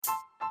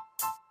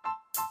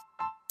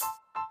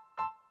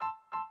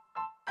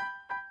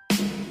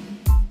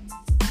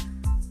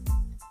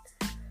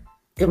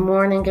Good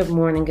morning, good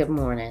morning, good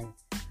morning,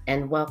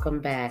 and welcome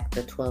back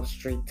to 12th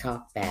Street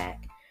Talk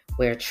Back,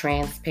 where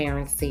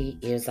transparency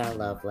is our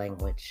love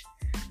language.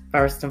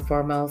 First and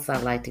foremost,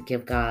 I'd like to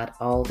give God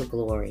all the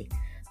glory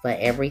for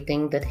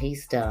everything that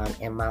He's done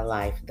in my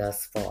life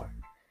thus far.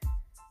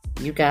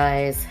 You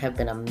guys have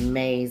been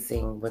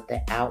amazing with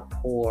the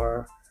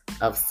outpour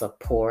of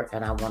support,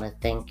 and I want to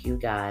thank you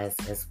guys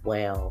as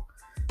well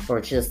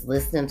for just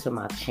listening to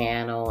my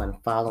channel and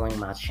following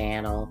my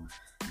channel.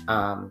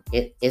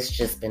 It's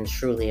just been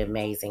truly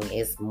amazing.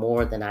 It's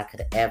more than I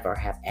could ever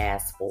have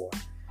asked for.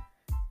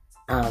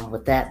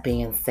 With that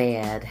being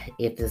said,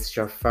 if it's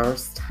your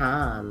first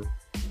time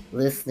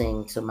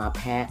listening to my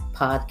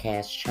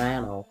podcast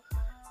channel,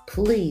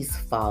 please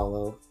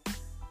follow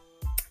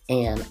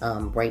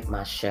and rate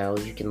my show.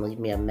 You can leave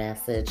me a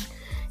message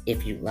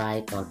if you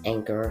like on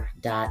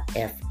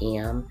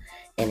anchor.fm.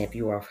 And if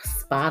you are a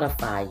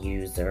Spotify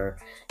user,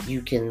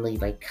 you can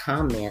leave a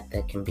comment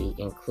that can be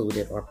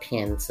included or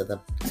pinned to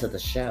the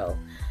show.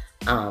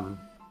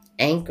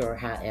 Anchor,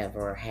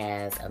 however,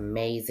 has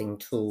amazing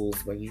tools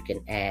where you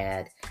can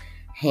add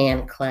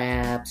hand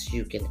claps,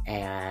 you can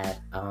add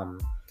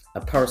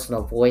a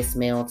personal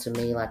voicemail to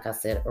me, like I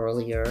said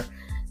earlier,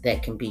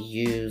 that can be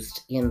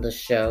used in the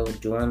show,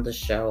 during the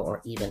show,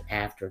 or even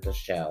after the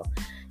show.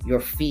 Your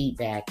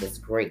feedback is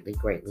greatly,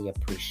 greatly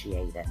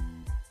appreciated.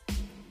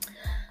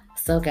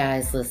 So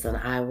guys, listen,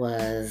 I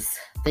was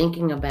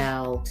thinking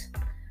about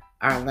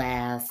our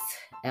last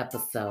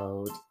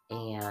episode,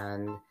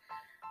 and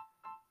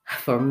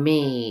for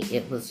me,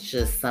 it was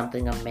just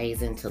something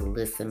amazing to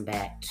listen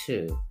back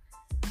to.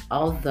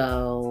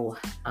 Although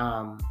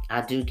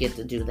I do get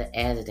to do the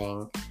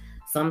editing,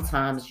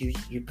 sometimes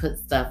you put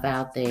stuff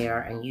out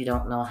there and you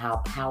don't know how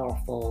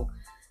powerful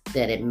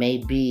that it may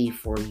be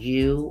for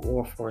you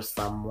or for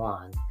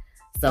someone.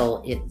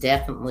 So it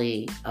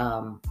definitely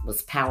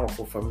was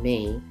powerful for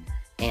me.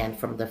 And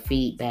from the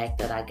feedback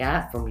that I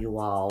got from you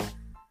all,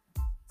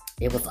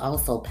 it was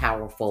also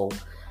powerful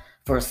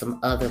for some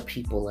other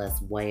people as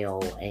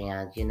well.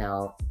 And,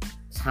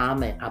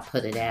 time I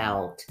put it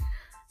out,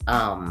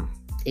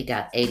 it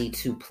got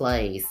 82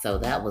 plays. So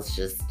that was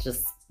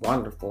just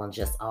wonderful and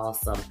just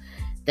awesome.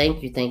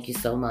 Thank you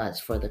so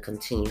much for the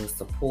continued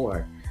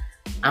support.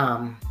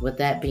 With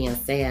that being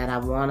said, I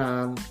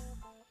want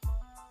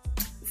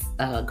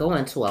to go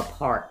into a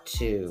part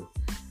 2,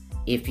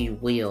 if you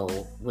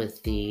will,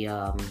 with the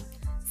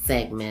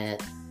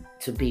segment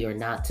to be or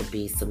not to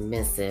be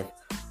submissive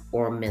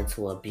or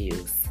mental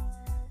abuse.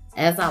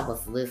 As I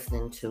was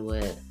listening to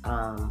it,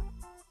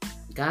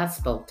 God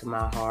spoke to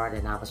my heart,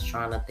 and I was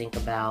trying to think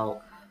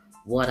about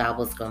what I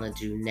was going to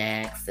do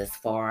next as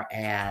far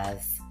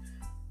as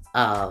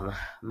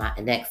my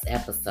next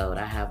episode.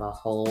 I have a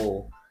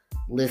whole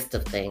list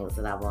of things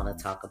that I want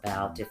to talk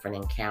about, different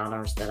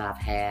encounters that I've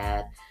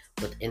had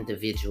with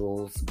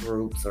individuals,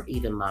 groups, or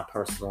even my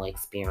personal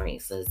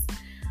experiences.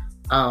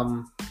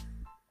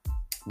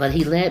 But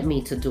he led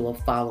me to do a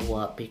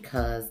follow-up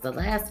because the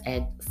last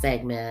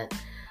segment,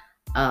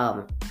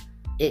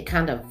 it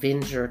kind of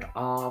ventured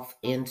off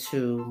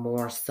into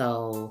more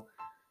so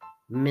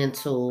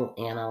mental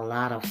and a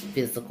lot of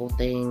physical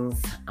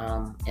things.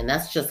 And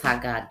that's just how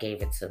God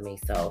gave it to me.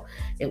 So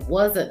it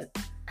wasn't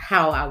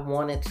how I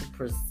wanted to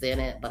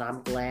present it, but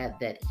I'm glad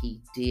that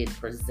he did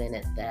present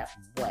it that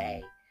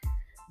way,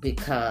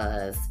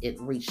 because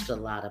it reached a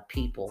lot of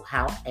people.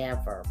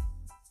 However,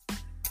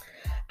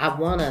 I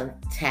want to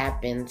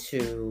tap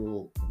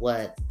into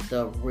what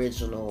the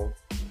original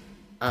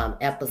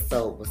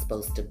episode was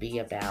supposed to be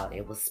about.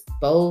 It was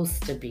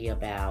supposed to be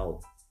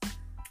about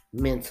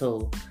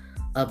mental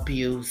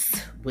abuse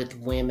with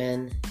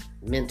women,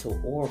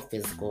 mental or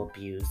physical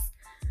abuse.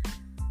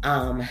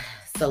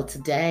 So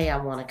today I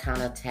want to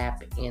kind of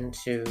tap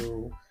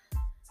into,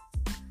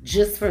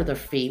 just for the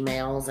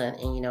females, and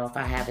if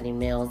I have any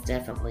males,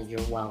 definitely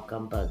you're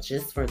welcome, but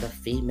just for the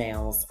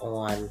females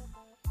on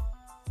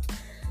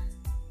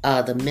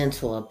the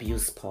mental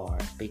abuse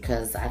part,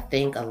 because I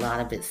think a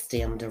lot of it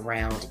stemmed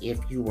around if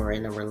you were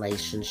in a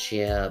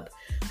relationship,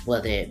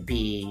 whether it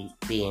be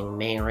being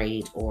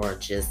married or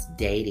just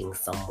dating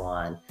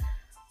someone.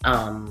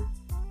 And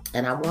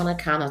I want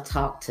to kind of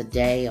talk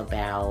today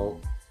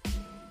about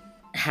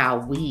how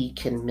we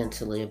can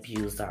mentally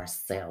abuse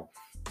ourselves,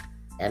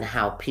 and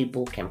how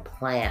people can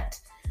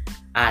plant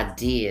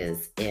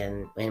ideas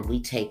and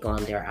we take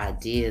on their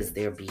ideas,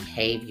 their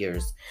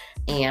behaviors,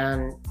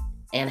 and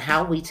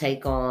how we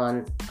take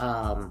on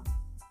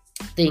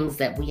things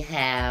that we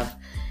have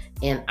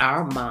in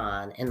our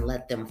mind and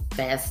let them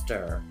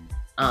fester,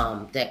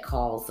 that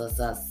causes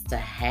us to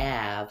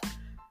have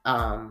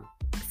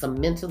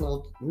some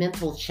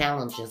mental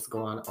challenges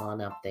going on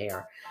up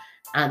there.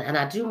 And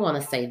I do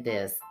want to say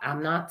this.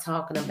 I'm not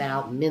talking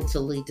about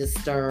mentally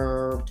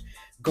disturbed,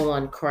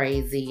 going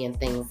crazy and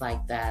things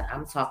like that.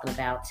 I'm talking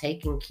about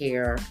taking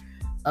care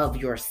of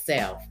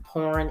yourself,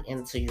 pouring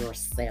into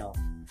yourself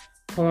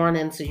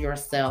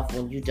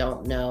when you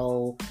don't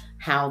know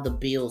how the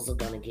bills are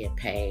going to get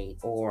paid,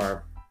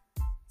 or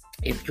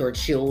if your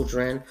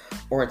children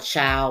or a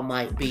child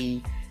might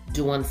be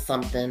doing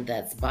something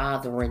that's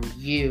bothering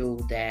you,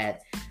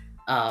 that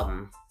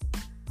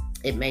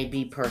it may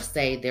be per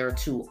se they're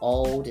too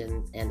old,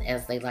 and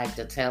as they like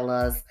to tell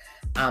us,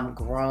 I'm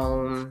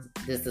grown,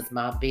 this is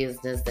my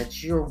business,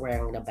 that you're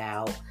worrying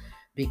about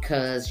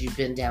because you've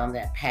been down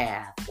that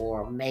path.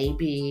 Or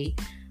maybe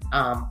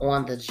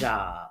on the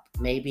job,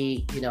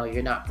 maybe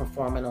you're not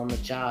performing on the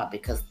job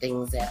because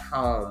things at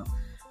home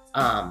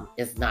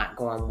is not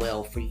going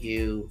well for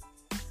you.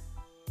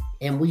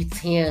 And we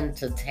tend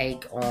to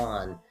take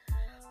on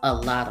a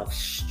lot of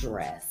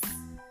stress,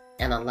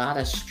 and a lot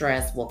of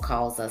stress will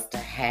cause us to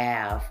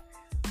have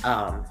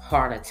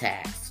heart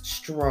attacks,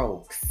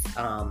 strokes,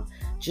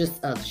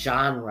 just a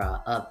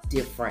genre of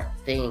different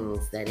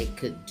things that it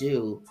could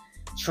do,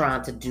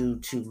 trying to do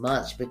too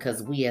much,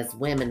 because we as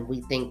women,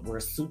 we think we're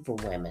super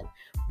women.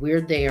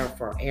 We're there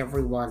for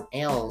everyone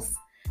else,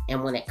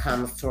 and when it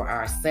comes to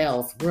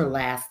ourselves, we're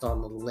last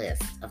on the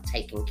list of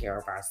taking care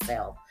of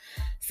ourselves.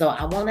 So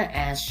I want to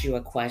ask you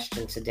a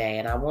question today,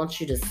 and I want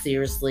you to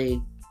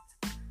seriously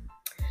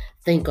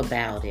think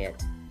about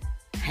it.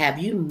 Have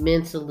you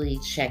mentally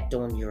checked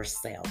on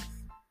yourself?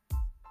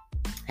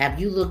 Have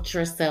you looked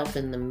yourself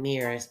in the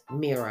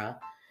mirror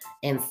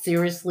and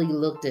seriously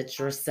looked at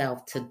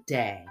yourself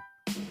today?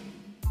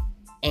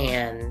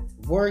 And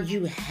were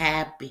you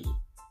happy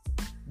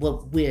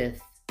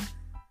with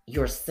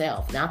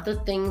yourself? Not the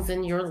things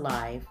in your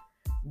life,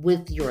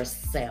 with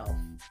yourself.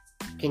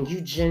 Can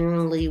you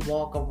genuinely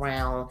walk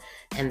around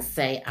and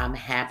say, I'm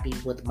happy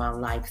with my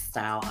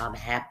lifestyle, I'm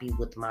happy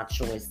with my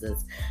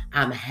choices,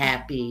 I'm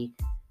happy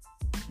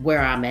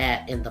where I'm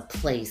at in the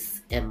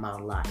place in my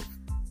life?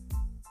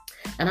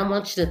 And I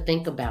want you to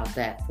think about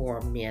that for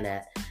a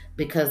minute,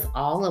 because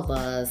all of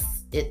us,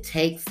 it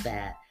takes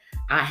that.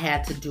 I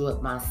had to do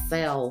it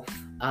myself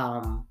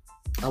a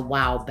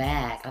while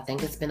back. I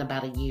think it's been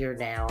about a year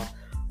now,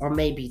 or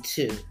maybe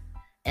 2.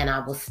 And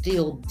I was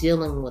still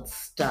dealing with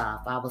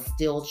stuff. I was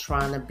still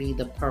trying to be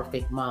the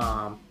perfect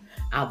mom.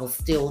 I was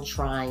still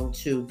trying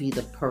to be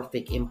the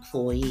perfect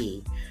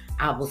employee.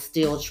 I was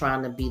still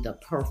trying to be the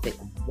perfect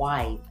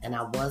wife, and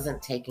I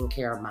wasn't taking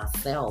care of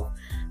myself.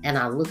 And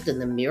I looked in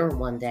the mirror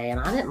one day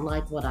and I didn't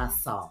like what I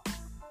saw.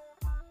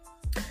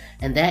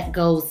 And that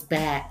goes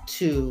back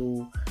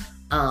to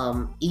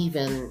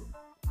even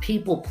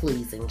people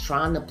pleasing,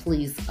 trying to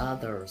please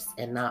others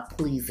and not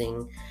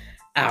pleasing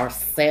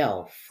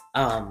ourselves.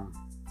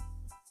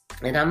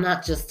 And I'm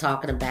not just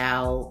talking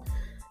about,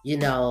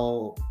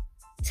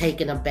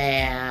 taking a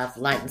bath,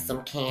 lighting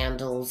some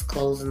candles,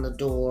 closing the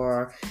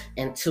door,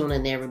 and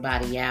tuning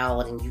everybody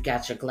out, and you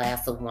got your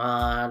glass of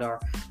wine or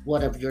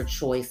whatever your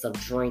choice of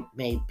drink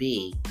may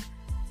be.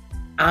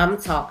 I'm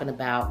talking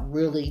about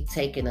really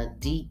taking a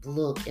deep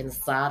look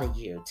inside of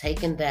you,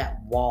 taking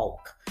that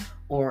walk,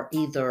 or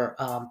either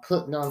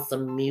putting on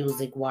some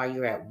music while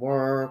you're at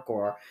work,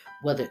 or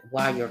whether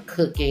while you're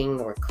cooking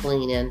or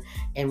cleaning,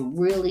 and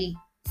really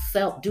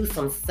do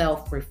some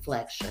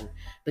self-reflection,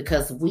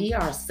 because we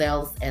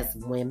ourselves as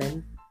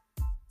women,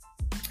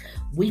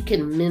 we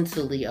can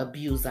mentally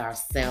abuse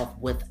ourselves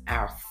with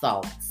our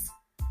thoughts,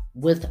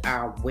 with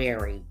our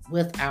worry,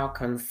 with our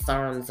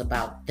concerns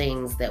about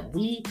things that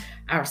we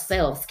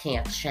ourselves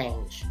can't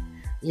change.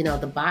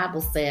 The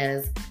Bible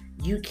says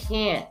you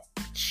can't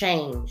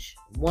change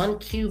 1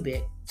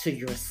 cubit to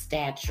your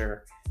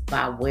stature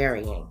by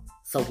worrying.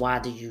 So why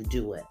do you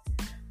do it?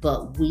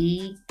 But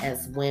we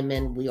as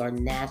women, we are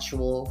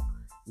natural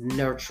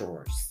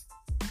nurturers.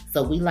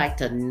 So we like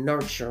to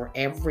nurture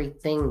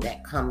everything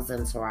that comes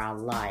into our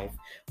life,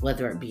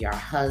 whether it be our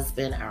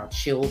husband, our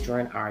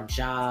children, our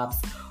jobs,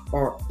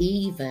 or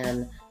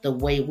even the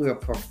way we're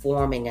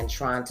performing and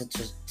trying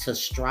to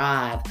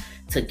strive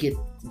to get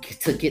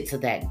to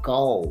that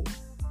goal.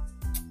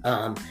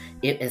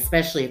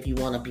 Especially if you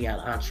want to be an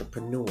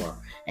entrepreneur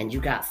and you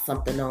got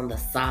something on the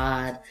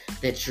side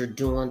that you're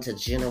doing to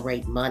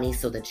generate money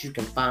so that you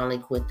can finally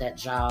quit that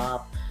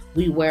job.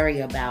 We worry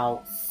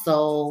about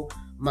so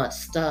much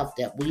stuff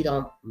that we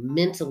don't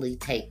mentally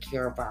take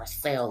care of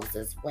ourselves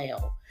as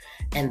well.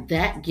 And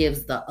that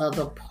gives the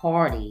other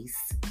parties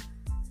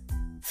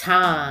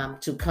time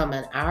to come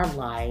in our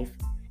life,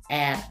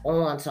 add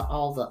on to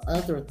all the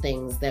other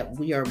things that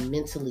we are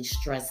mentally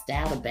stressed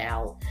out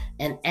about,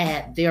 and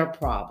add their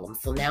problems.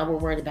 So now we're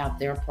worried about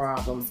their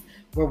problems.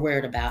 We're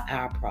worried about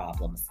our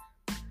problems.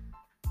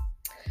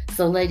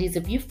 So ladies,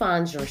 if you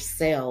find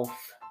yourself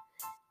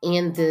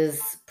in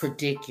this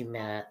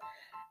predicament,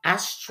 I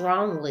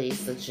strongly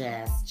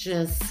suggest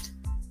just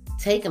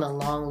taking a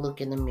long look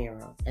in the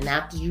mirror. And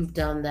after you've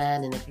done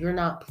that, and if you're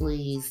not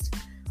pleased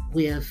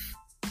with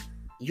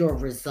your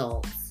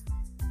results,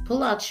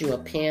 pull out you a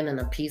pen and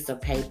a piece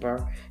of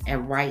paper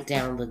and write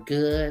down the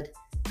good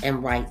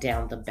and write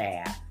down the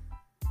bad.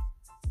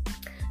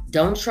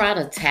 Don't try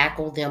to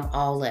tackle them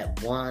all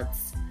at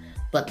once,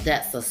 but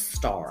that's a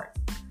start.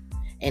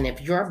 And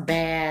if your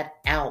bad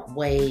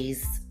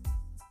outweighs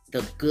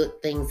the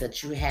good things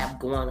that you have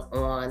going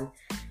on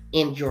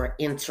in your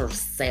inner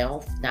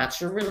self, not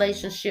your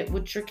relationship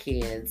with your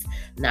kids,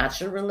 not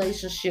your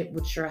relationship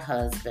with your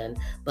husband,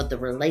 but the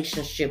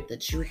relationship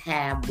that you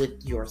have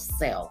with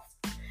yourself.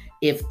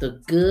 If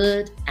the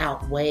good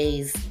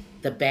outweighs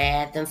the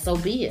bad, then so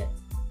be it.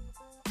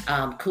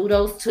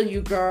 Kudos to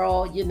you,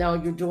 girl. You know,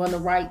 you're doing the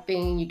right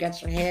thing. You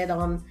got your head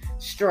on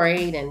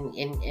straight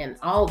and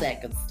all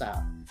that good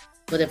stuff.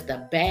 But if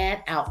the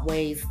bad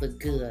outweighs the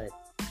good,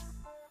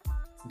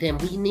 then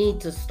we need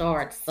to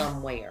start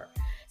somewhere.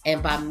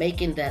 And by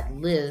making that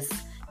list,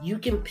 you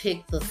can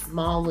pick the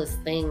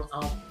smallest thing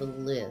off the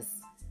list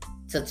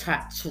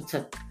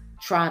to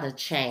try to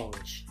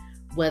change,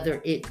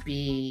 whether it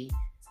be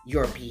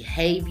your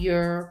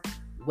behavior,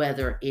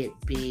 whether it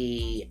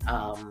be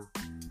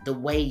the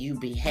way you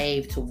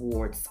behave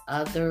towards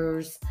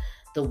others,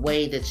 the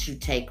way that you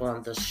take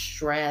on the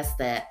stress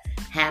that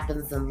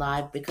happens in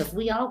life, because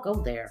we all go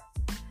there.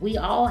 We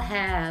all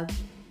have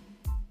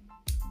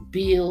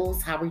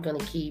bills, how we're going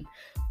to keep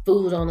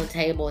food on the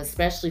table,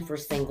 especially for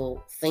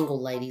single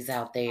ladies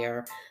out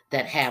there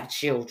that have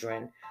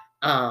children.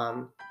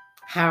 How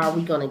are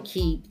we going to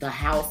keep the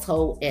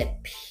household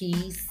at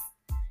peace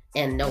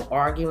and no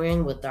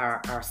arguing with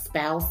our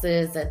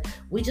spouses? And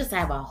we just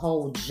have a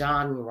whole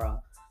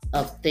genre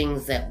of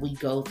things that we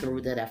go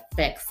through that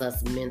affects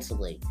us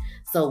mentally.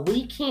 So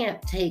we can't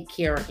take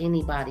care of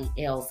anybody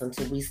else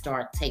until we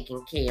start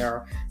taking care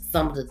of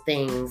some of the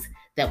things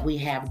that we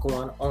have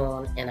going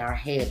on in our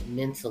head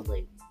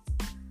mentally.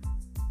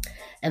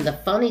 And the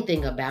funny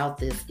thing about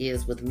this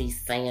is, with me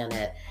saying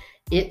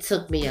it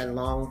took me a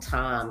long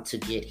time to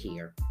get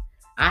here.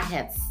 I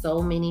had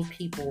so many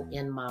people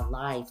in my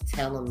life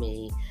telling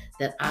me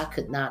that I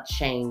could not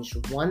change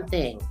one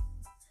thing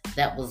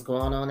that was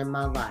going on in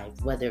my life,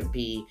 whether it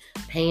be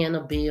paying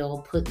a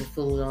bill, putting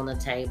food on the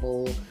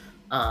table,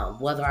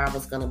 whether I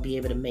was going to be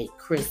able to make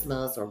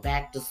Christmas or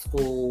back to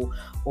school,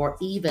 or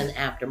even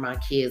after my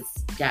kids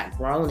got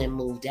grown and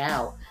moved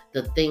out,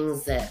 the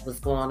things that was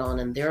going on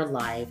in their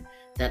life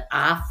that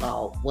I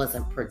thought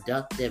wasn't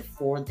productive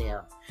for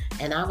them.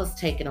 And I was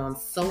taking on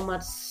so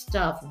much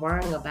stuff,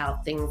 worrying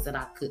about things that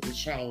I couldn't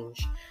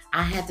change.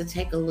 I had to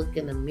take a look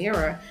in the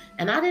mirror,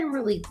 and I didn't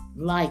really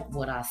like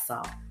what I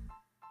saw.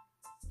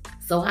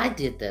 So I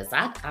did this.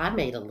 I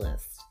made a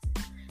list,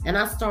 and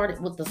I started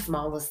with the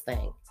smallest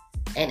thing,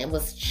 and it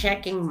was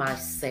checking on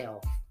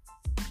myself.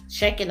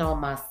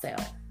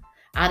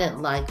 I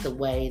didn't like the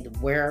way the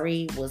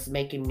worry was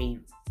making me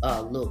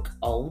look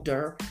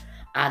older.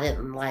 I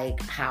didn't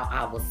like how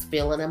I was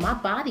feeling, and my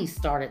body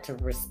started to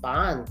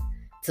respond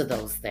to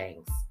those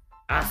things.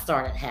 I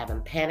started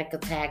having panic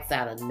attacks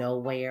out of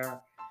nowhere.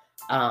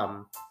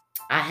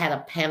 I had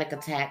a panic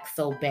attack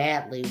so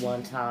badly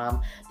one time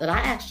that I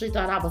actually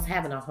thought I was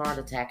having a heart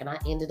attack, and I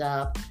ended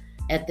up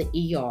at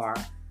the ER.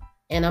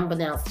 And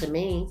unbeknownst to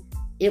me,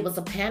 it was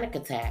a panic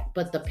attack,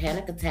 but the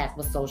panic attack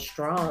was so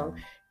strong,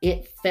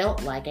 it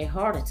felt like a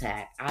heart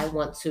attack. I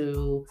went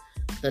to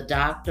the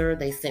doctor.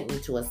 They sent me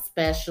to a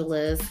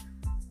specialist.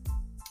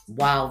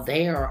 While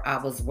there, I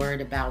was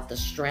worried about the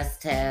stress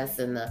test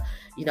and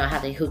how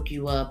they hook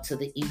you up to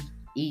the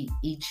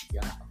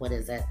what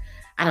is it?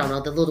 I don't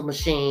know, the little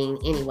machine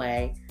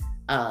anyway,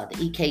 the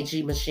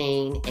EKG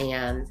machine,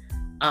 and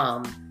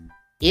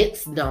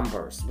its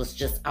numbers was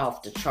just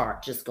off the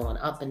chart, just going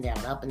up and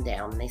down, up and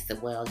down. And they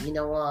said, well, you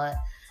know what?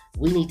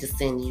 We need to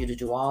send you to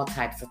do all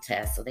types of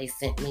tests. So they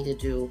sent me to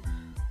do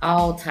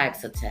all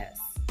types of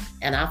tests.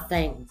 And I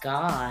thank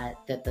God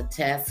that the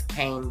test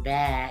came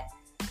back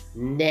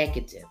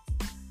negative.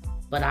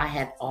 But I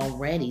had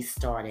already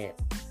started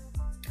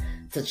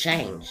to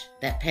change.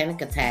 That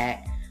panic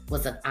attack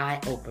was an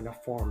eye-opener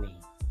for me.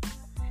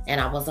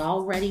 And I was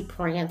already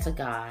praying to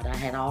God. I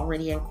had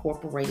already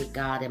incorporated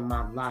God in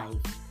my life.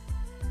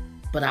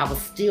 But I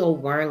was still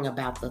worrying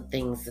about the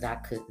things that I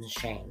couldn't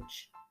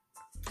change.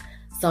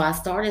 So I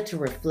started to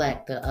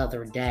reflect the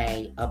other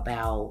day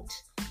about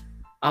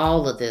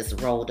all of this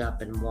rolled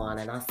up in one.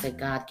 And I said,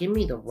 God, give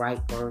me the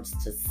right words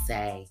to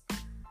say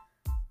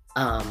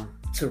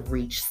to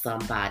reach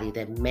somebody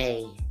that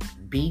may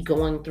be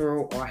going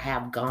through or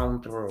have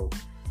gone through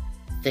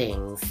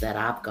things that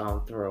I've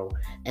gone through,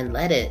 and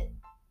let it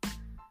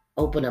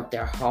open up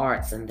their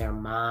hearts and their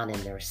mind and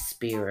their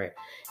spirit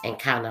and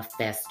kind of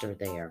fester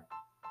there.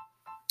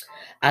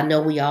 I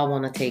know we all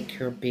want to take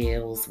care of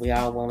bills. We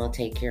all want to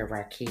take care of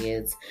our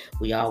kids.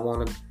 We all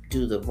want to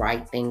do the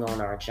right thing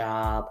on our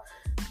job.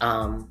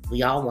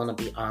 We all want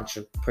to be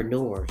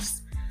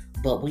entrepreneurs.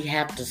 But we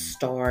have to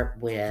start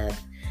with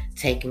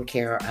taking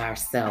care of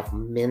ourselves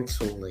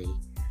mentally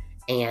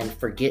and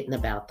forgetting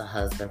about the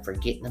husband,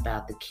 forgetting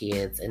about the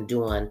kids, and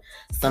doing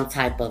some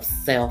type of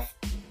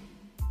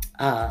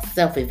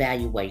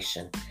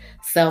self-evaluation,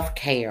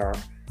 self-care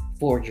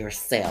for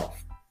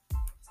yourself.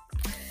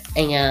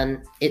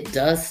 And it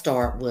does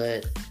start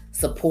with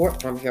support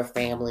from your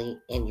family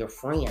and your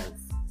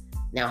friends.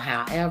 Now,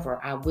 however,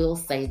 I will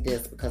say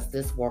this because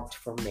this worked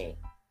for me.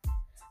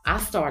 I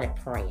started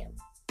praying.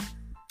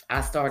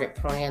 I started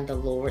praying the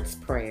Lord's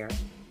Prayer.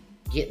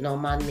 getting on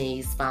my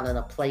knees, finding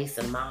a place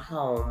in my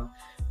home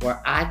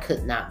where I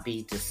could not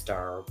be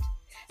disturbed.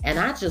 And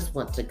I just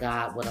went to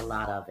God with a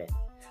lot of it.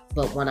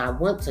 But when I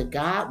went to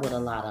God with a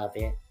lot of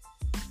it,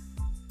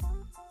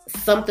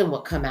 something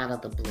would come out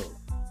of the blue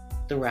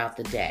throughout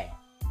the day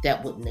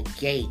that would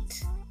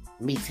negate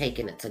me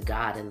taking it to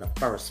God in the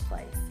first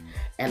place.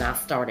 And I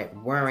started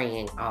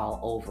worrying all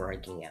over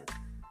again.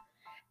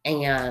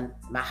 And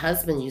my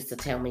husband used to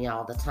tell me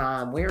all the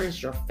time, where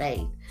is your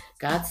faith?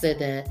 God said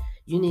that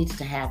you need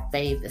to have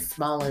faith as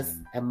small as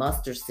a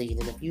mustard seed.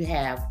 And if you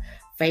have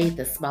faith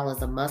as small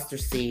as a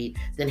mustard seed,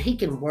 then he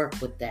can work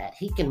with that.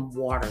 He can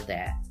water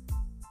that.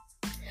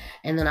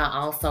 And then I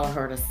also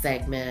heard a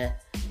segment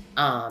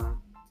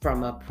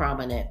from a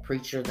prominent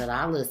preacher that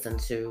I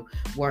listened to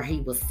where he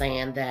was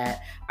saying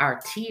that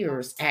our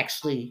tears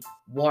actually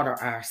water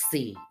our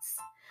seeds.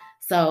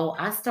 So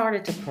I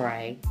started to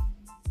pray.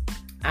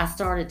 I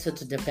started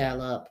to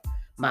develop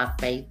my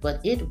faith, but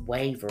it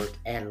wavered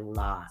a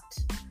lot.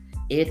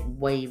 It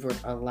wavered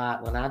a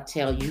lot. When I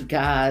tell you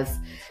guys,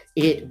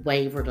 it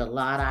wavered a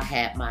lot. I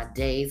had my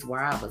days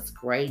where I was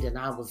great and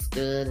I was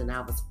good and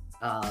I was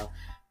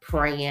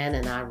praying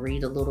and I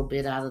read a little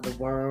bit out of the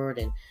word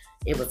and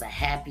it was a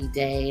happy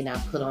day and I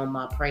put on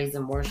my praise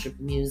and worship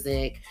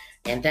music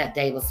and that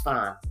day was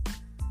fine.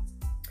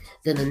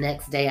 Then the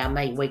next day I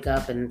may wake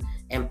up and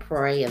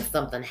pray and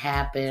something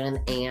happen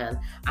and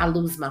I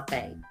lose my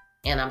faith.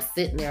 And I'm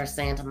sitting there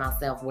saying to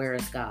myself, where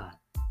is God?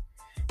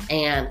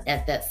 And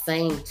at that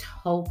same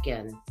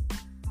token,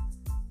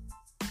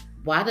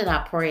 why did I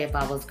pray if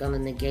I was going to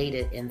negate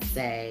it and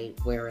say,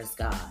 where is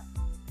God?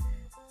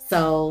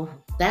 So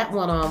that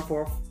went on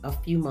for a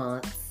few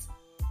months.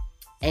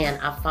 And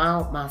I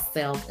found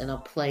myself in a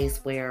place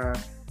where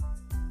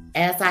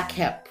as I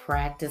kept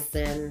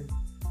practicing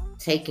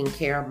taking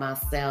care of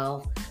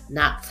myself,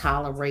 not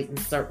tolerating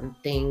certain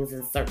things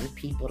and certain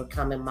people to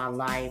come in my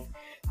life,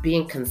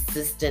 being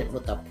consistent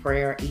with a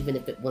prayer, even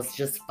if it was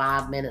just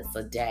 5 minutes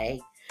a day,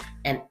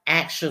 and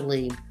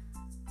actually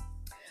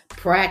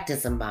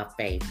practicing my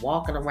faith,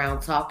 walking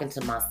around talking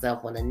to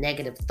myself when a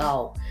negative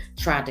thought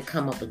tried to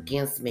come up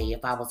against me,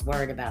 if I was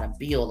worried about a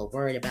bill or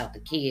worried about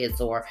the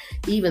kids or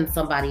even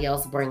somebody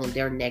else bringing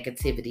their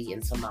negativity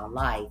into my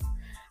life,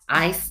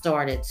 I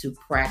started to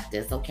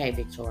practice, okay,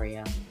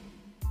 Victoria,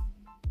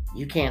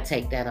 you can't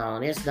take that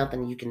on. There's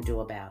nothing you can do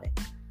about it.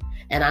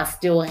 And I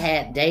still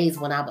had days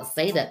when I would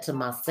say that to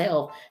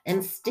myself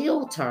and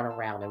still turn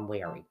around and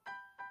worry.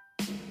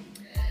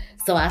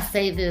 So I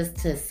say this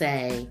to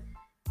say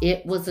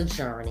it was a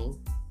journey.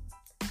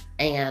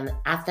 And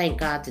I thank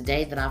God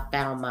today that I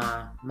found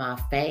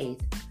my faith.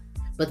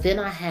 But then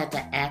I had to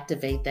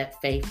activate that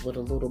faith with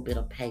a little bit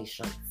of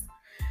patience.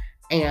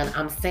 And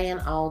I'm saying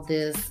all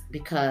this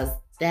because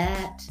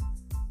that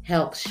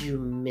helps you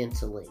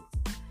mentally.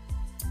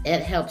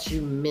 It helps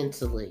you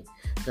mentally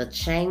to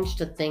change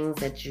the things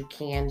that you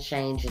can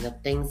change and the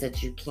things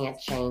that you can't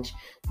change.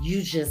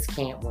 You just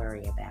can't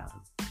worry about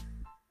them.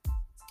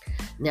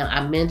 Now,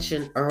 I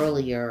mentioned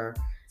earlier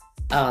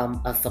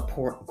a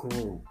support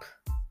group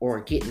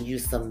or getting you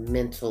some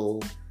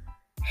mental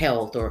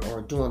health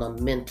or doing a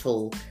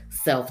mental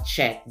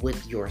self-check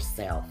with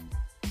yourself.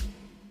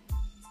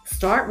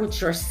 Start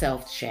with your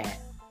self-chat.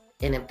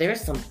 And if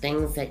there's some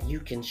things that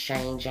you can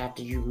change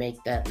after you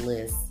make that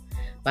list,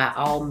 by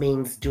all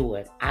means do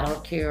it. I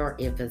don't care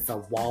if it's a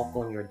walk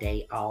on your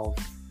day off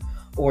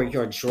or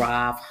your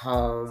drive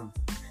home,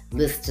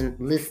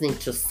 listening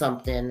to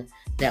something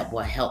that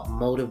will help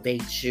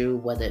motivate you,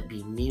 whether it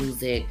be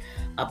music,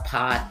 a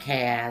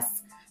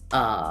podcast,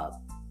 a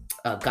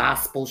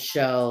gospel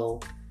show.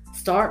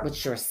 Start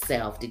with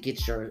yourself to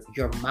get your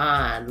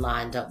mind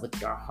lined up with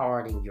your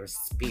heart and your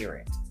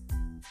spirit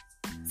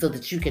so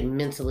that you can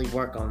mentally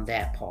work on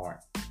that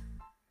part.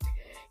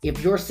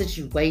 If your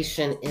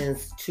situation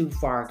is too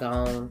far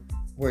gone,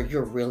 where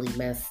you're really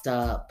messed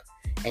up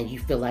and you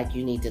feel like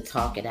you need to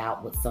talk it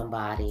out with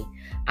somebody,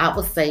 I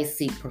would say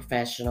seek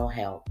professional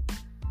help.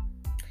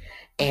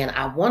 And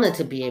I wanted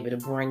to be able to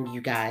bring you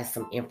guys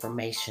some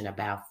information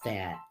about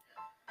that.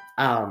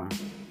 And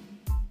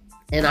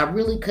I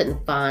really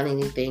couldn't find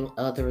anything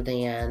other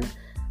than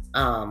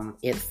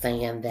it's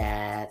saying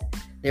that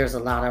there's a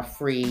lot of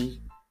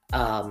free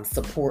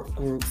support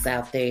groups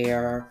out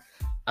there.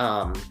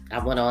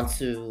 I went on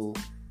to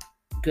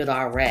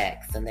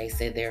GoodRx and they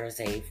said there's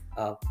a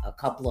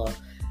couple of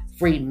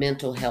free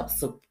mental health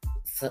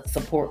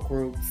support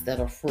groups that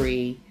are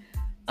free.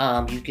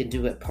 You can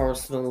do it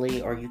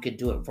personally or you could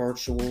do it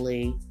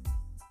virtually.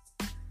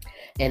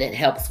 And it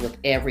helps with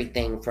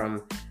everything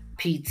from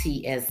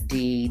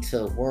PTSD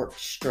to work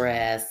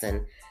stress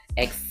and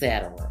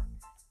etc.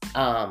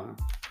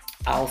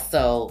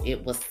 Also,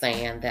 it was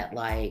saying that,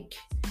 like,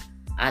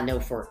 I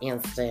know, for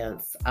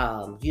instance,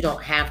 you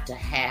don't have to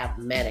have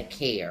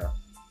Medicare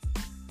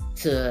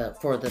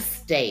for the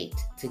state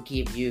to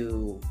give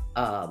you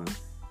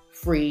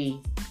free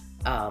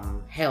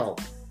help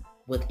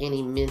with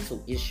any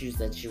mental issues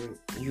that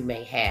you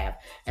may have.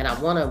 And I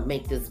want to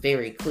make this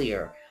very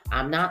clear.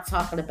 I'm not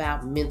talking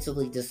about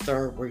mentally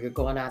disturbed where you're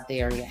going out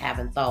there and you're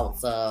having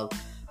thoughts of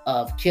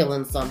of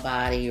killing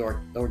somebody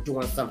or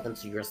doing something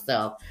to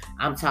yourself.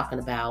 I'm talking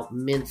about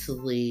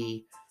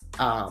mentally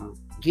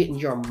getting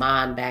your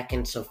mind back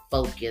into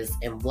focus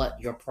and what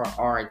your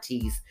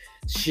priorities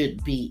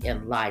should be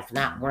in life,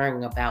 not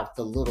worrying about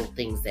the little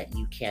things that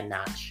you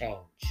cannot change.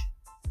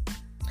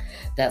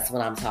 That's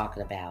what I'm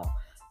talking about.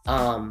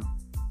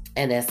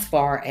 And as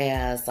far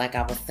as, like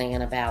I was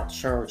saying about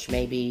church,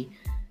 maybe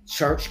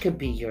church could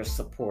be your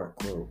support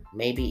group.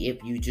 Maybe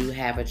if you do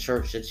have a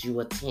church that you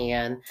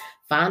attend,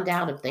 find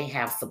out if they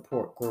have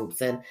support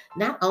groups. And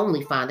not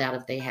only find out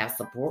if they have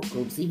support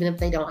groups, even if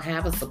they don't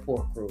have a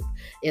support group.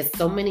 It's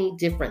so many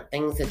different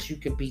things that you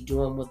could be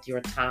doing with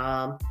your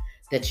time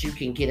that you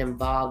can get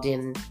involved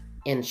in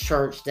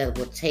church that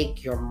will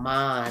take your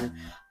mind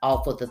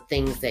off of the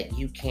things that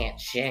you can't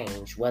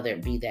change, whether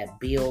it be that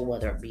bill,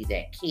 whether it be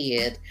that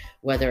kid,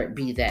 whether it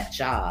be that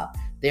job.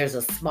 There's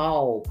a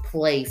small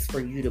place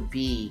for you to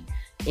be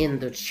in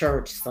the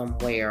church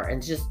somewhere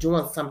and just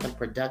doing something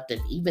productive,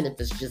 even if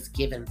it's just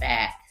giving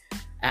back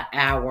an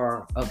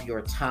hour of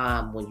your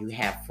time when you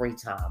have free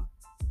time.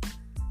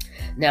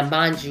 Now,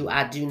 mind you,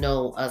 I do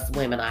know us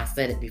women, I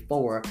said it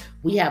before,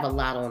 we have a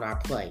lot on our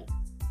plate.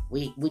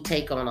 We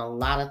take on a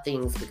lot of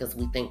things because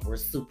we think we're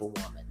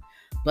superwoman.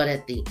 But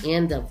at the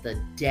end of the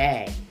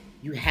day,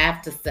 you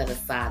have to set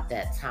aside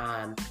that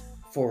time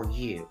for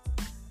you.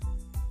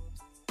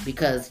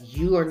 Because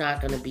you are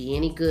not going to be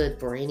any good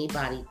for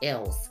anybody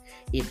else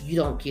if you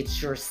don't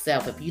get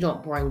yourself, if you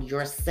don't bring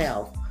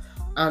yourself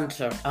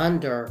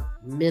under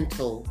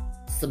mental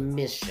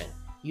submission.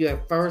 You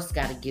have first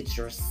got to get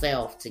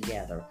yourself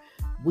together.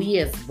 We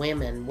as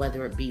women,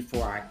 whether it be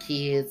for our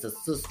kids, a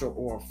sister,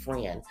 or a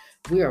friend,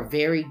 we are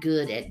very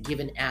good at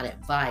giving out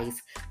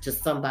advice to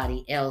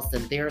somebody else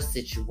in their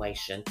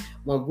situation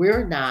when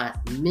we're not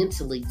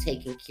mentally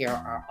taking care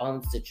of our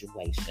own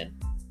situation.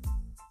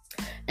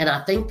 And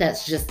I think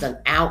that's just an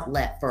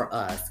outlet for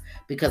us,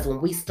 because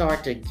when we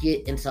start to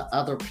get into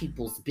other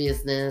people's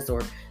business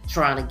or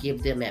trying to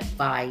give them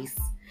advice,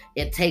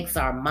 it takes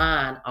our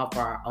mind off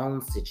our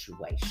own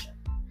situation.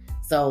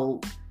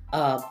 So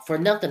for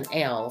nothing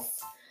else,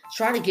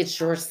 try to get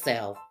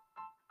yourself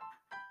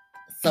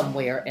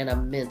somewhere in a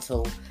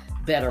mental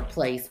better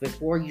place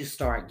before you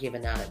start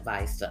giving out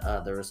advice to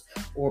others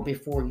or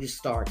before you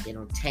start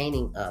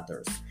entertaining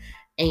others.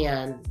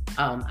 And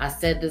I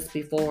said this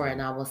before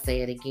and I will say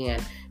it again.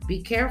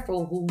 Be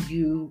careful who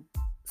you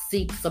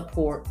seek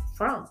support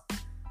from.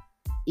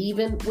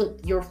 Even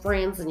with your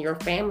friends and your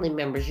family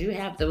members, you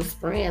have those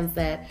friends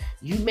that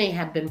you may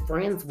have been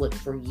friends with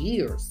for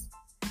years.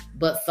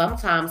 But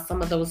sometimes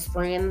some of those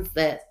friends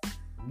that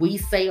we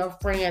say are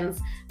friends,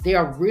 they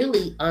are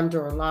really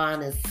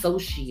underlying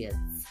associates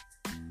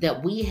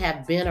that we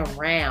have been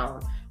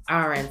around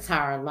our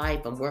entire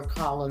life, and we're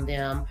calling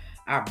them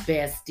our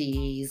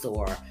besties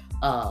or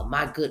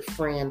my good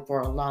friend for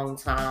a long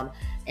time.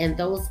 And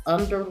those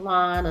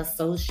underlying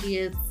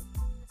associates,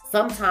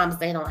 sometimes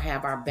they don't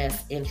have our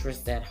best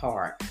interests at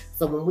heart.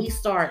 So when we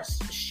start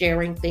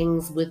sharing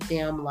things with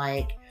them,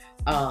 like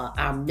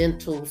our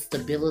mental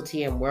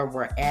stability and where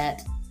we're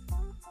at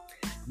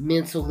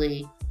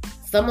mentally,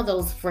 some of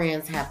those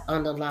friends have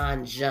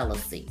underlying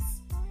jealousies.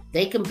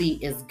 They can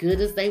be as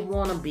good as they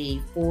want to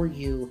be for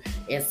you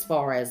as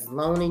far as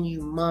loaning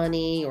you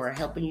money or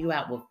helping you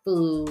out with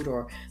food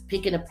or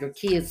picking up your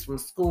kids from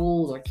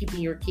school or keeping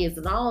your kids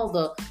and all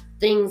the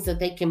things that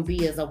they can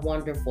be as a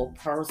wonderful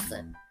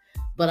person.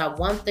 But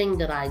one thing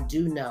that I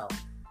do know,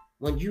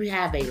 when you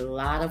have a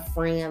lot of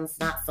friends,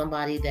 not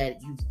somebody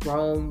that you've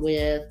grown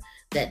with,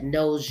 that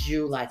knows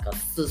you like a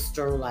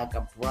sister, like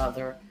a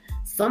brother,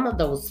 some of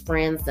those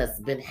friends that's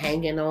been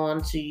hanging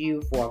on to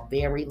you for a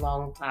very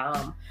long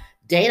time,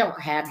 they don't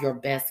have your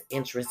best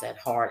interests at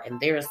heart, and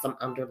there is some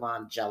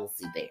underlying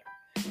jealousy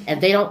there. And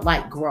they don't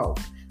like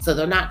growth. So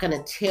they're not going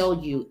to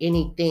tell you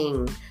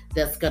anything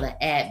that's going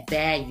to add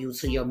value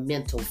to your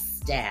mental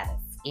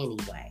status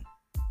anyway.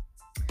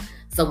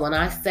 So when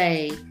I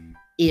say,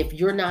 if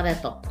you're not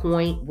at the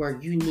point where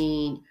you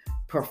need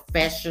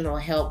professional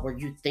help, where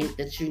you think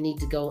that you need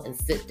to go and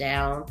sit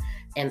down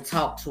and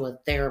talk to a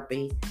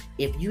therapy,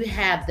 if you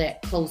have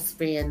that close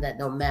friend that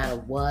no matter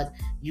what,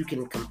 you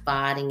can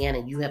confide in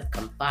and you have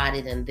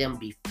confided in them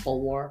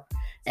before,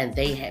 and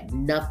they have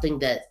nothing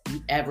that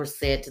you ever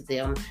said to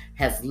them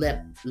has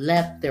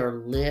left their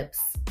lips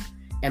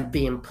and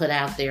being put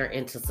out there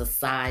into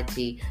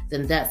society,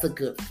 then that's a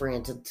good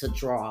friend to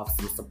draw off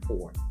some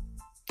support.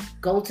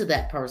 Go to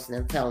that person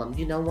and tell them,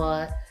 you know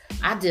what?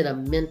 I did a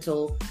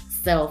mental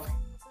health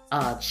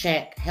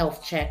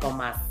check on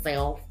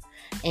myself.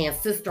 And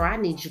sister, I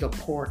need you to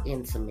pour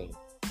into me.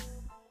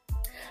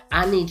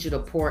 I need you to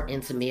pour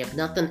into me. If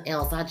nothing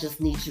else, I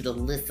just need you to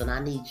listen. I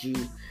need you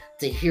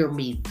to hear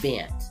me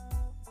vent.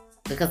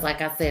 Because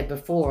like I said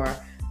before,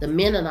 the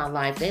men in our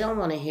life, they don't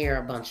want to hear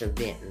a bunch of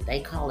venting. They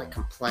call it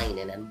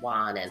complaining and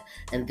whining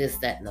and this,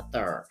 that, and the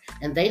third.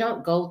 And they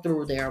don't go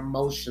through their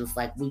emotions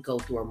like we go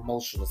through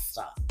emotional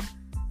stuff.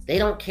 They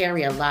don't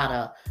carry a lot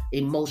of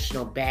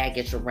emotional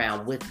baggage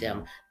around with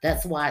them.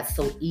 That's why it's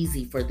so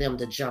easy for them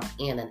to jump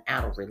in and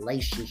out of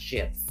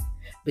relationships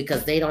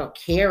because they don't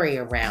carry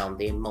around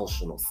the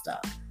emotional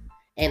stuff.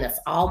 And it's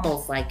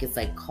almost like it's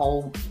a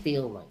cold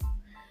feeling.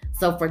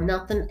 So for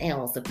nothing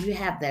else, if you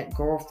have that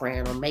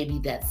girlfriend or maybe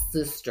that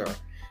sister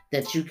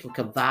that you can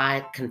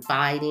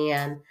confide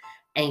in,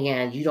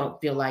 and you don't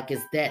feel like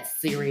it's that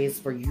serious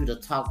for you to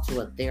talk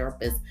to a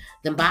therapist,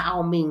 then by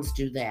all means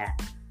do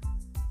that.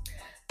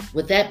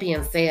 With that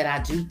being said,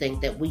 I do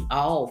think that we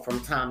all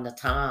from time to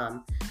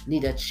time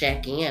need to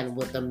check in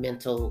with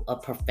a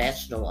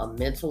professional, a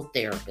mental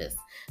therapist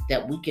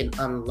that we can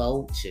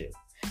unload to.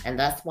 And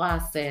that's why I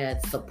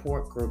said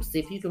support groups. See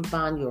if you can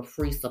find you a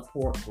free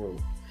support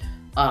group,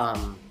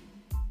 a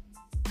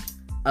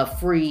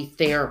free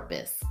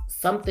therapist,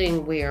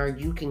 something where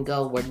you can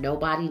go where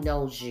nobody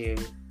knows you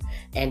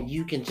and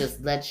you can just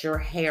let your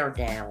hair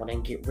down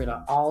and get rid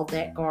of all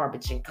that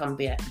garbage and come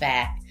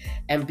back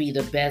and be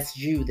the best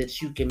you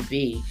that you can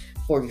be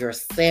for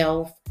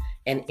yourself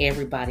and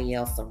everybody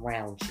else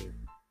around you.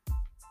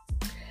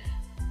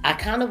 I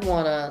kind of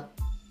want to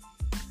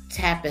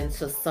tap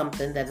into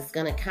something that is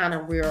going to kind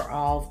of rear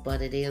off,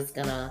 but it's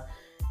going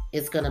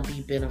to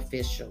be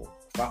beneficial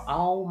for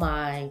all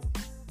my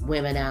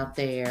women out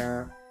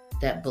there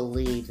that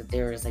believe that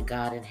there is a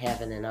God in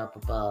heaven and up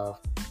above,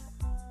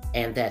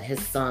 and that his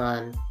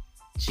son,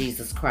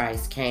 Jesus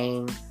Christ,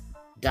 came,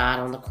 died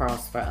on the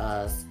cross for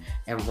us,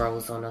 and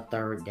rose on the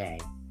third day.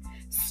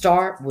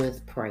 Start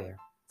with prayer.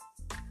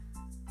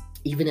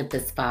 Even if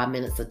it's 5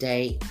 minutes a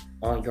day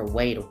on your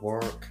way to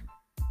work,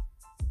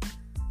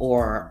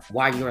 or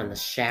while you're in the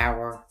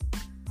shower,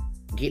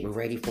 getting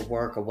ready for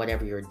work or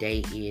whatever your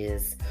day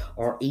is,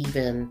 or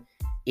even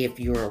if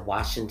you're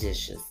washing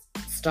dishes.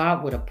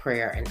 Start with a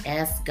prayer and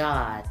ask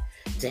God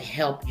to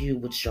help you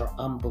with your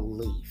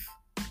unbelief.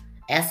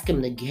 Ask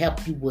him to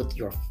help you with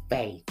your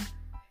faith.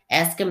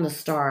 Ask him to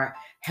start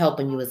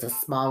helping you as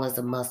small as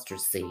a mustard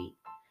seed.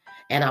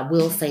 And I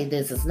will say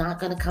this, it's not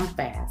going to come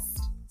fast.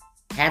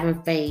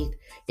 Having faith,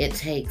 it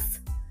takes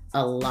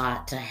a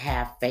lot to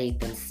have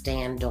faith and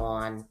stand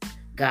on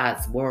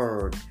God's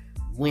word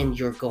when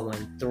you're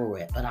going through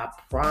it. But I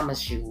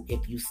promise you,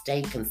 if you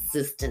stay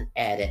consistent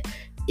at it,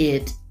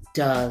 it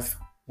does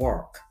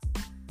work.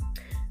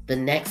 The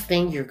next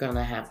thing you're going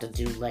to have to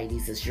do,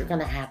 ladies, is you're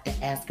going to have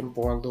to ask him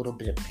for a little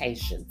bit of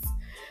patience.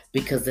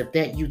 Because if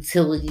that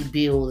utility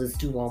bill is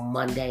due on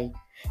Monday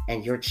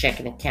and your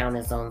checking account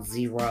is on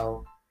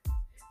zero,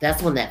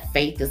 that's when that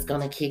faith is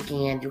going to kick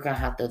in. You're going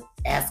to have to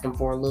ask him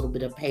for a little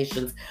bit of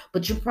patience,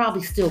 but you're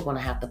probably still going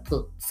to have to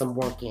put some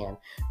work in,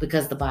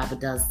 because the Bible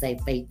does say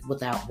faith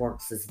without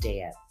works is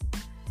dead.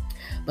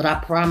 But I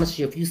promise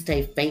you, if you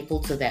stay faithful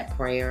to that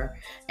prayer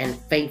and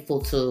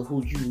faithful to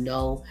who you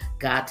know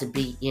God to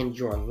be in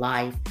your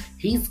life,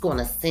 he's going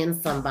to send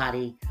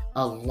somebody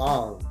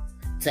along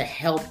to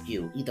help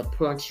you, either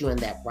point you in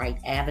that right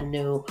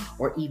avenue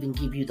or even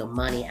give you the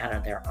money out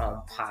of their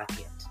own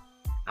pocket.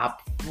 I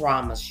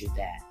promise you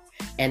that.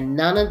 And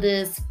none of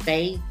this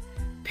faith,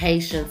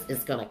 patience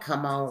is going to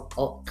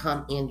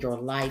come in your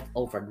life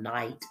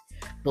overnight.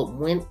 But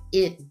when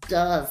it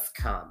does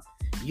come,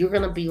 you're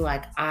going to be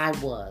like I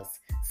was,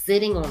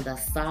 sitting on the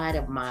side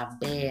of my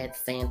bed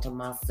saying to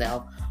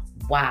myself,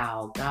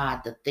 wow,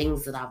 God, the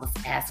things that I was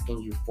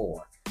asking you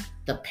for,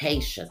 the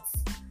patience,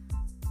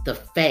 the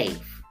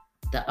faith,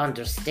 the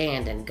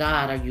understanding.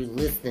 God, are you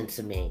listening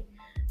to me?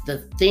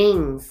 The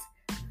things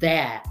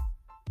that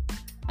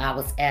I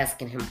was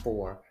asking him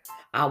for.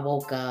 I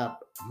woke up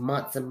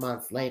months and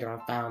months later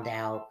and found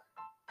out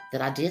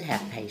that I did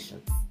have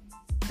patience,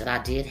 that I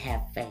did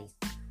have faith.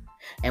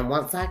 And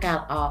once I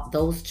got all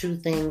those two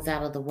things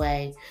out of the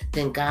way,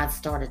 then God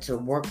started to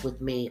work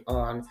with me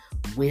on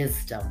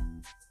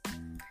wisdom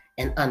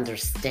and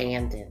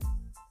understanding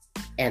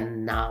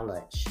and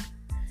knowledge.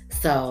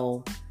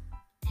 So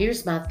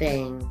here's my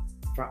thing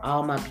for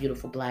all my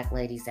beautiful Black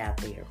ladies out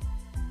there.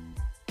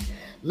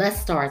 Let's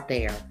start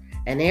there.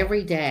 And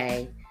every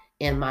day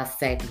in my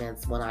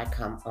segments when I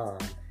come on,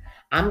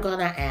 I'm going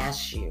to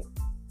ask you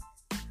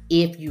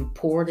if you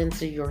poured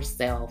into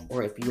yourself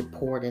or if you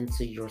poured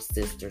into your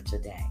sister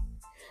today.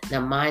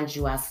 Now, mind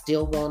you, I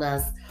still want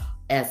us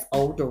as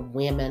older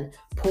women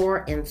pour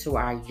into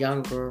our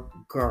younger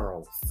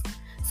girls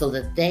so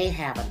that they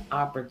have an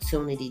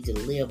opportunity to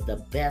live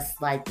the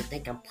best life that they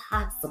can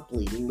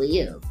possibly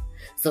live.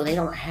 So they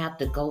don't have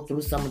to go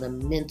through some of the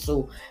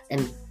mental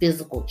and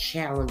physical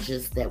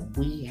challenges that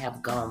we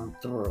have gone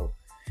through.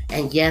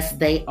 And yes,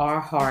 they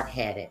are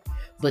hard-headed,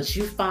 but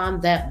you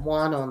find that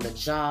one on the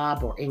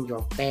job or in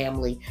your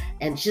family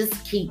and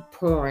just keep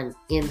pouring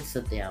into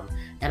them.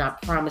 And I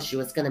promise you,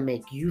 it's going to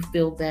make you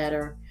feel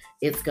better.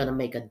 It's going to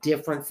make a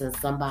difference in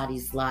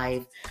somebody's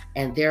life,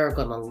 and they're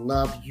going to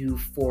love you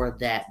for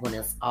that when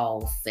it's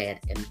all said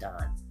and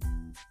done.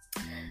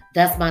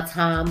 That's my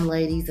time,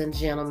 ladies and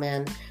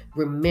gentlemen.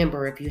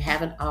 Remember, if you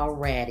haven't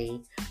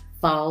already,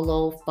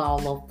 follow,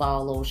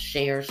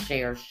 share,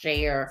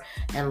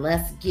 and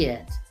let's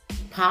get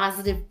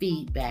positive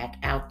feedback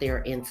out there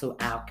into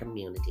our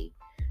community.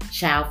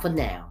 Ciao for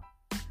now.